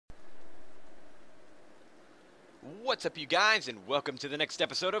What's up, you guys, and welcome to the next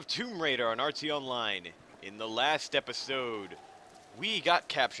episode of Tomb Raider on TOnline. In the last episode, we got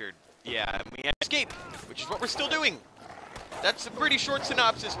captured. Yeah, and we had to escape, which is what we're still doing. That's a pretty short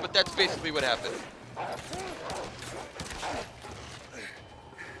synopsis, but that's basically what happened.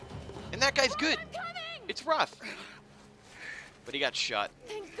 And that guy's good. It's Roth. But he got shot.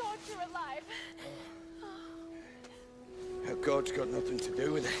 Thank God you're alive. God's got nothing to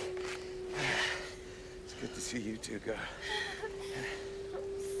do with it. It's good to see you two, girl.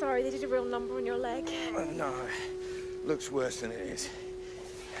 Sorry, they did a real number on your leg. No, looks worse than it is.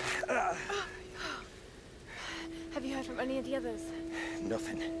 Have you heard from any of the others?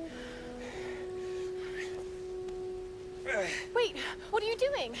 Nothing. Wait, what are you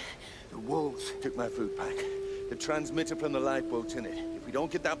doing? The wolves took my food pack. The transmitter from the lifeboat's in it. If we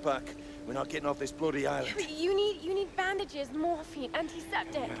don't get that back, we're not getting off this bloody island. But you need bandages, morphine,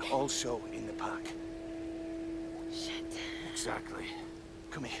 antiseptic. They're also in the pack. Shit. Exactly.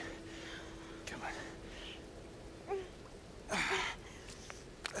 Come here. Come on.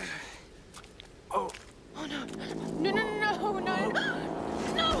 Oh. Oh no. No.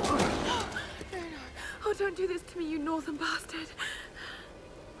 Oh, don't do this to me, you northern bastard.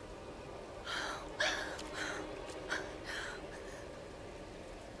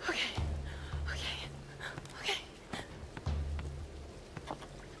 Okay.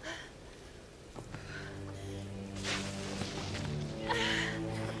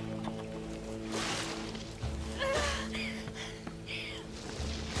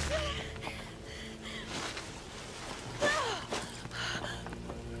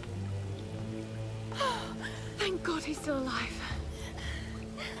 Thank God he's still alive.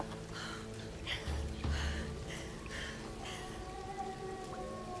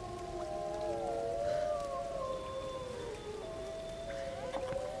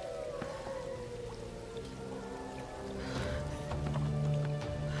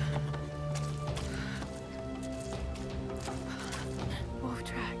 Wolf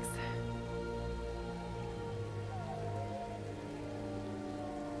tracks.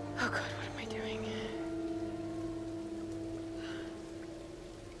 Oh God, what am I doing?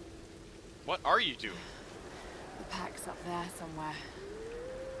 What are you doing? The pack's up there somewhere.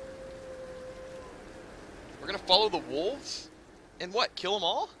 We're gonna follow the wolves? And what, kill them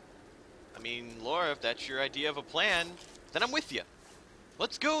all? I mean, Lara, if that's your idea of a plan, then I'm with you.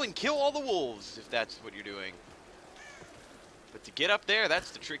 Let's go and kill all the wolves, if that's what you're doing. But to get up there,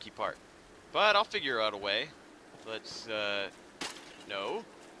 that's the tricky part. But I'll figure out a way. Let's, no.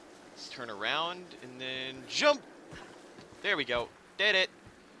 Let's turn around and then jump! There we go. Did it!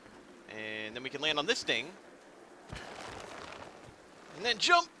 And then we can land on this thing. And then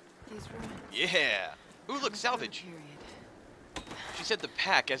jump! These ruins. Yeah! Ooh, look, salvage. Period. She said the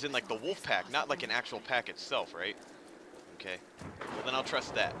pack, as in like the wolf pack, not like an actual pack itself, right? Okay. Well, then I'll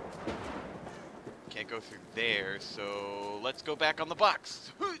trust that. Can't go through there, so let's go back on the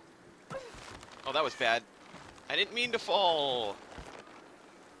box. Oh, that was bad. I didn't mean to fall.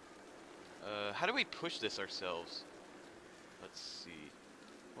 How do we push this ourselves? Let's see.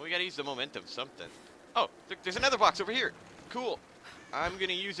 Well, we gotta use the momentum something. Oh, there's another box over here. Cool. I'm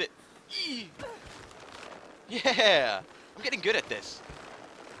gonna use it. Eee. Yeah! I'm getting good at this.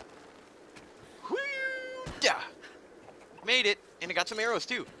 Whoo-da! Made it, and I got some arrows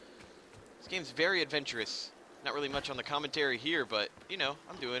too. This game's very adventurous. Not really much on the commentary here, but, you know,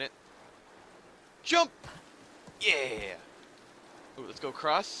 I'm doing it. Jump! Yeah! Ooh, let's go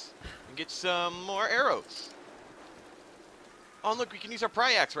across and get some more arrows. Oh, look, we can use our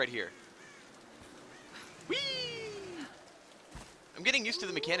pry axe right here. Whee! I'm getting used to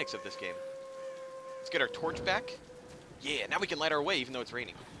the mechanics of this game. Let's get our torch back. Yeah, now we can light our way even though it's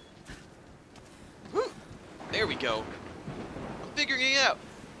raining. Woo! There we go. I'm figuring it out.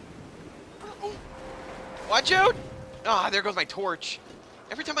 Oh. Watch out! Ah, there goes my torch.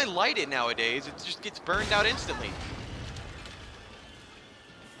 Every time I light it nowadays, it just gets burned out instantly.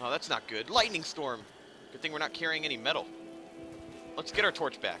 Oh, that's not good. Lightning storm. Good thing we're not carrying any metal. Let's get our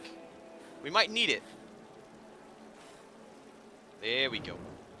torch back. We might need it. There we go.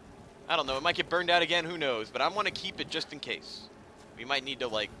 I don't know, it might get burned out again, who knows, but I want to keep it just in case. We might need to,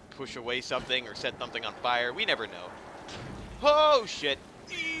 like, push away something or set something on fire. We never know. Oh, shit.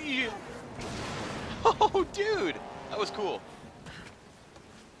 Eee. Oh, dude. That was cool.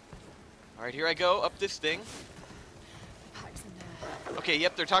 All right, here I go, up this thing. Okay,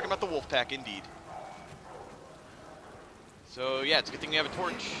 yep, they're talking about the wolf pack, indeed. So, yeah, it's a good thing we have a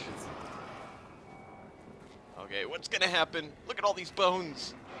torch. Okay, what's gonna happen? Look at all these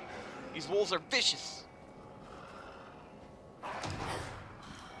bones. These wolves are vicious.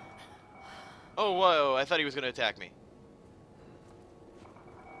 Oh, whoa, I thought he was going to attack me.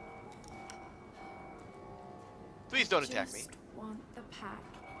 Please don't attack me. Just want the pack.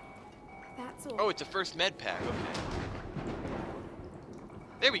 That's all. Oh, it's a first med pack. Okay.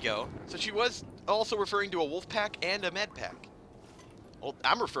 There we go. So she was also referring to a wolf pack and a med pack. Well,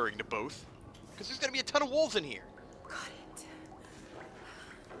 I'm referring to both. Because there's going to be a ton of wolves in here. Got it.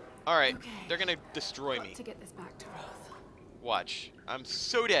 Alright, Okay. they're going to destroy me. Got to get this back to Roth. Watch. I'm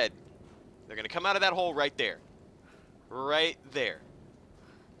so dead. They're going to come out of that hole right there. Right there.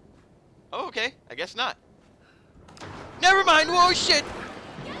 Oh, okay. I guess not. Never mind. Whoa, shit.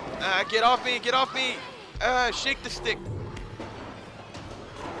 Get off me. Get off me. Shake the stick.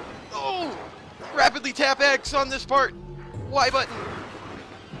 Oh! Rapidly tap X on this part. Y button.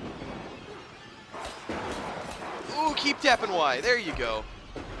 Ooh, keep tapping Y. There you go.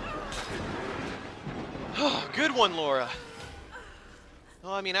 Oh, good one, Laura.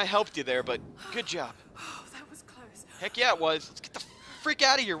 Well, I mean, I helped you there, but good job. Oh, that was close. Heck yeah, it was. Let's get the freak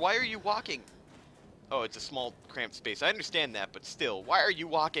out of here. Why are you walking? Oh, it's a small, cramped space. I understand that, but still, why are you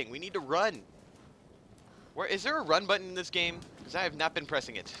walking? We need to run. Where is there a run button in this game? Because I have not been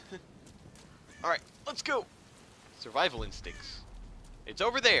pressing it. All right, let's go. Survival instincts. It's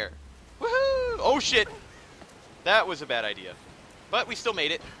over there. Woohoo! Oh shit! That was a bad idea, but we still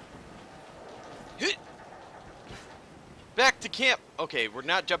made it. Hit. Back to camp. Okay, we're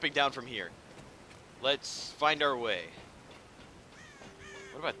not jumping down from here. Let's find our way.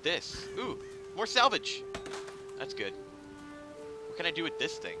 What about this? Ooh, more salvage. That's good. What can I do with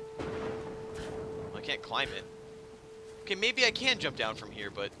this thing? Well, I can't climb it. Okay, maybe I can jump down from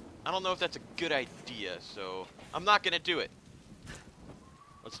here, but I don't know if that's a good idea, so I'm not gonna do it.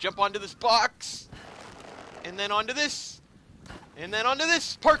 Let's jump onto this box, and then onto this, and then onto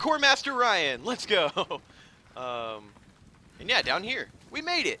this. Parkour Master Ryan, let's go. And yeah, down here, we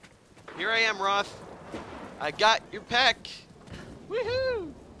made it. Here I am, Roth. I got your pack.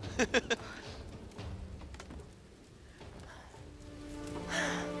 Woohoo!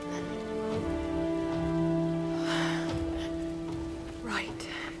 Right.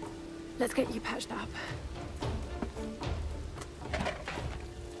 Let's get you patched up.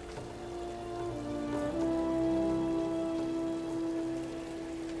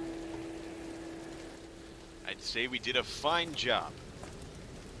 I'd say we did a fine job.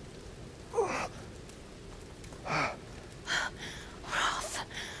 Roth.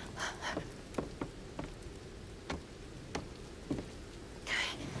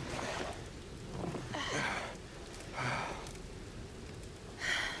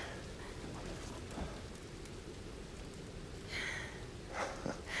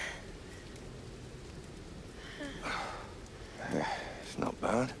 It's not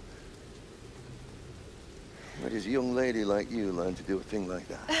bad. Where does a young lady like you learn to do a thing like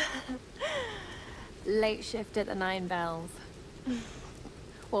that? Late shift at the 9 Bells.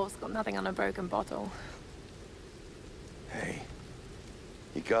 Wolf's got nothing on a broken bottle. Hey,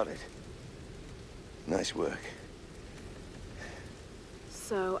 you got it. Nice work.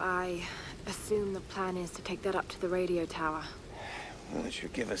 So I assume the plan is to take that up to the radio tower. Well, it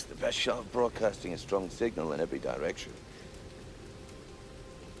should give us the best shot of broadcasting a strong signal in every direction.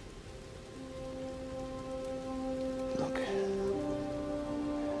 Look,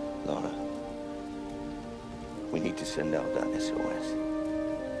 Lara, we need to send out that SOS.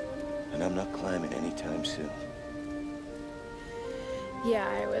 And I'm not climbing anytime soon. Yeah,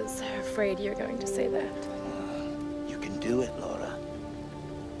 I was afraid you were going to say that. You can do it, Lara.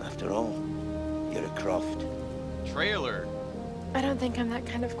 After all, you're a Croft. Trailer. I don't think I'm that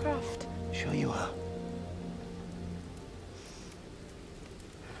kind of Croft. Sure you are.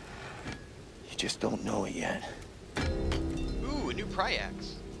 You just don't know it yet. Ooh, a new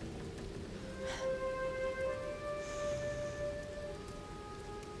Pryax.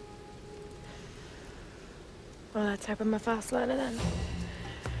 Well, let's hope I'm a fast learner then.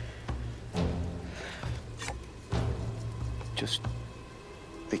 Just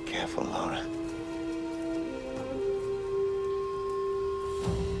be careful, Lara.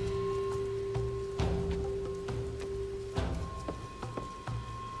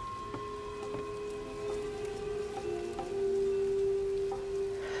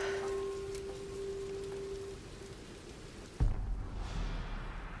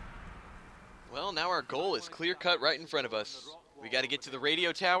 Well, now our goal is clear-cut right in front of us. We got to get to the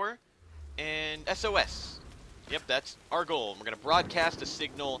radio tower and SOS. Yep, that's our goal. We're going to broadcast a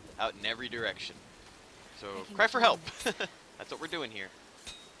signal out in every direction. So, cry for help. That's what we're doing here.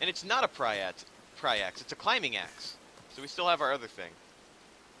 And it's not a Pryax, it's a climbing axe. So we still have our other thing.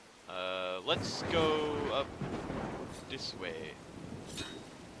 Let's go up this way.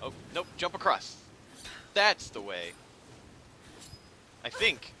 Oh, Nope, jump across. That's the way. I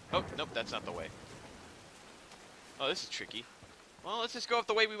think. Oh, nope, that's not the way. Oh, this is tricky. Well, let's just go up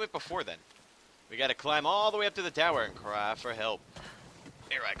the way we went before then. We gotta climb all the way up to the tower and cry for help.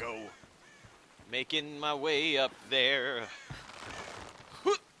 There I go. Making my way up there.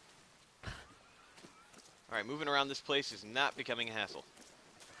 Alright, moving around this place is not becoming a hassle.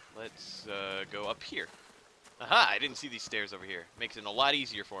 Let's go up here. Aha, I didn't see these stairs over here. Makes it a lot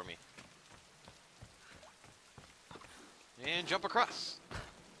easier for me. And jump across.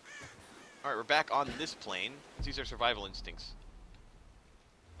 Alright, we're back on this plane. Let's use our survival instincts.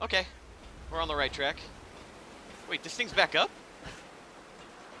 Okay, we're on the right track. Wait, this thing's back up?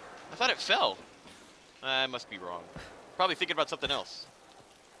 I thought it fell. I must be wrong. Probably thinking about something else.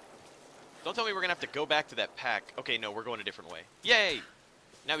 Don't tell me we're gonna have to go back to that pack. Okay, no, we're going a different way. Yay!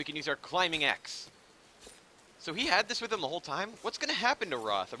 Now we can use our climbing axe. So he had this with him the whole time? What's gonna happen to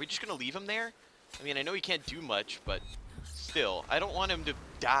Roth? Are we just gonna leave him there? I mean, I know he can't do much, but still, I don't want him to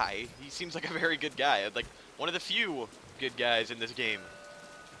die. He seems like a very good guy. Like, one of the few good guys in this game.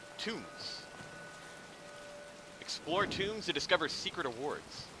 Tombs. Explore tombs to discover secret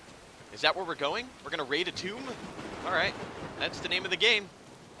awards. Is that where we're going? We're gonna raid a tomb? Alright, that's the name of the game.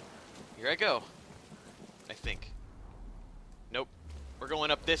 Here I go. I think. Nope. We're going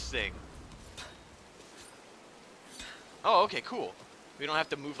up this thing. Oh, okay, cool. We don't have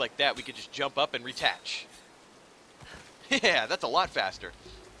to move like that. We could just jump up and retach. Yeah, that's a lot faster.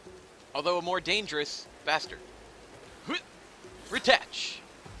 Although more dangerous, faster. Retach.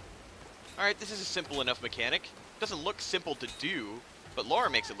 Alright, this is a simple enough mechanic. Doesn't look simple to do, but Lara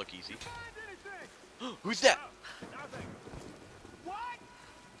makes it look easy. Who's that? Nothing. What?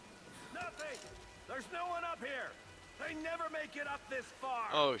 Nothing. There's no one up here. They never make it up this far.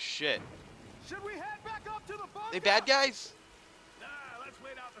 Oh, shit. Should we head back up to the bunker? They bad guys? Nah, let's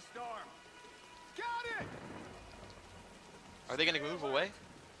wait out the storm. Got it. Are they gonna move away?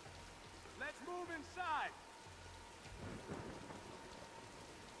 Let's move inside.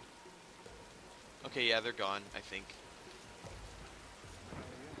 Okay, yeah, they're gone, I think.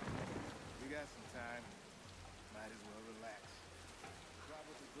 We got some time. Might as well relax.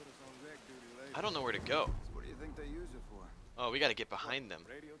 Probably put us on rec duty later. I don't know where to go. So what do you think they use it for? Oh, we gotta get behind them.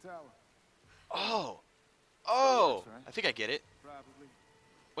 Radio tower. Oh! Oh! That's right. I think I get it. Probably.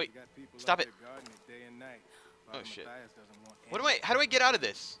 Wait, We got people stop up it. there guarding it day and night. Oh, Father shit. Matthias doesn't want What do I, how do I get out of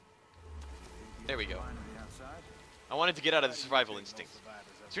this? anything There we go. flying on the outside. I wanted to get out of the survival instinct.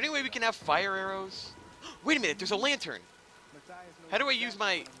 Is there any way we can have fire arrows? Wait a minute, there's a lantern! How do I use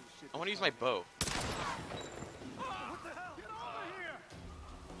my... I want to use my bow. What the hell? Get over here!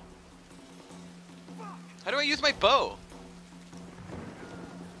 Fuck! How do I use my bow?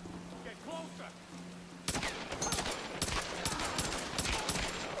 Get closer!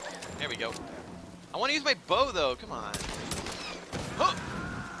 There we go. I want to use my bow, though. Come on. Huh.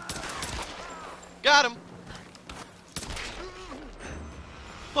 Got him!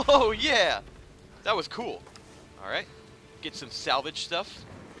 Oh, yeah! That was cool. Alright. Get some salvage stuff.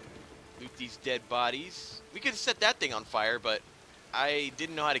 Loot these dead bodies. We could set that thing on fire, but I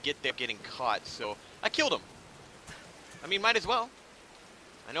didn't know how to get there getting caught, so I killed him. I mean, might as well.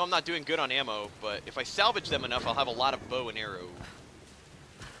 I know I'm not doing good on ammo, but if I salvage them enough, I'll have a lot of bow and arrow.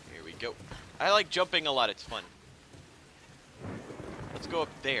 Here we go. I like jumping a lot. It's fun. Let's go up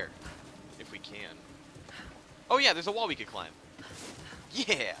there, if we can. Oh, yeah, there's a wall we could climb.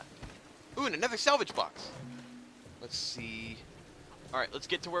 Yeah! Ooh, and another salvage box. Let's see. Alright, let's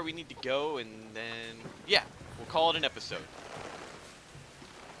get to where we need to go, and then... yeah, we'll call it an episode.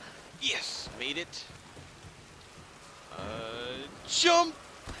 Yes! Made it. Jump!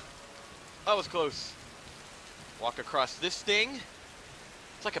 That was close. Walk across this thing.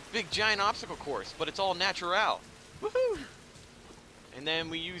 It's like a big, giant obstacle course, but it's all natural. Woohoo! And then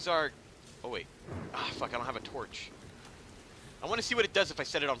we use our... oh, wait. Ah, fuck, I don't have a torch. I want to see what it does if I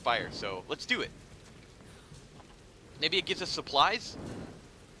set it on fire, so let's do it. Maybe it gives us supplies?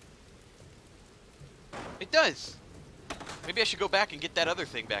 It does. Maybe I should go back and get that other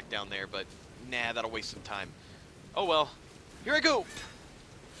thing back down there, but nah, that'll waste some time. Oh well. Here I go!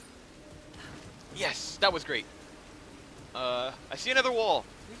 Yes, that was great. I see another wall.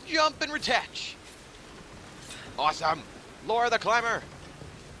 Jump and retach. Awesome. Lara the climber.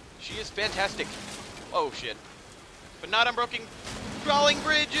 She is fantastic. Oh shit. But not on broken crawling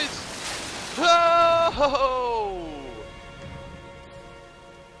bridges. Oh!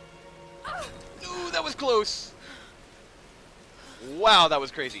 Ooh, that was close. Wow, that was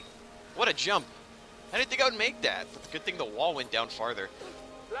crazy. What a jump. I didn't think I would make that. But good thing the wall went down farther.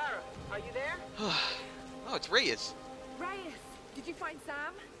 Lara, are you there? Oh, it's Reyes. Reyes, did you find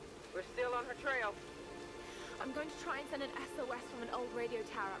Sam? We're still on her trail. I'm going to try and send an SOS from an old radio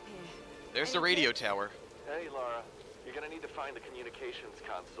tower up here. There's the Any radio tips? tower. Hey, Lara. You're gonna need to find the communications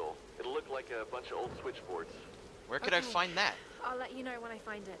console. It'll look like a bunch of old switchboards. Where could I Okay. find that? I'll let you know when I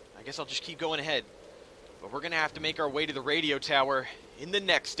find it. I guess I'll just keep going ahead. But we're gonna have to make our way to the radio tower in the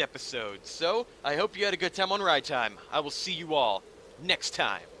next episode. So, I hope you had a good time on Ride Time. I will see you all next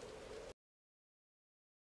time.